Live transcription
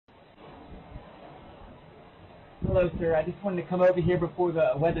Hello, sir. I just wanted to come over here before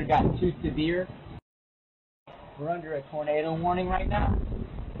the weather got too severe. We're under a tornado warning right now,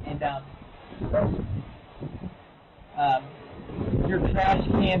 and your trash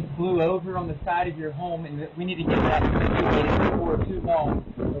cans blew over on the side of your home, and we need to get that situated before too long.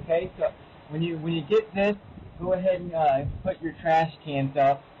 Okay, so when you get this, go ahead and put your trash cans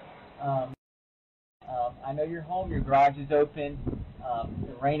up. I know you're home, your garage is open,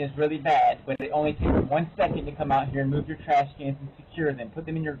 the rain is really bad, but it only takes 1 second to come out here and move your trash cans and secure them. Put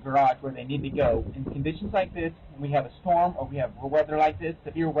them in your garage where they need to go. In conditions like this, when we have a storm or we have weather like this,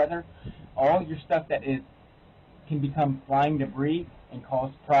 severe weather, all your stuff that can become flying debris and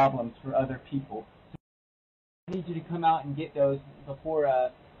cause problems for other people. So I need you to come out and get those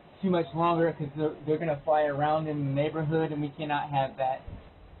before too much longer, because they're going to fly around in the neighborhood, and we cannot have that.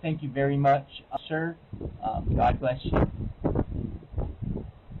 Thank you very much, sir. God bless you.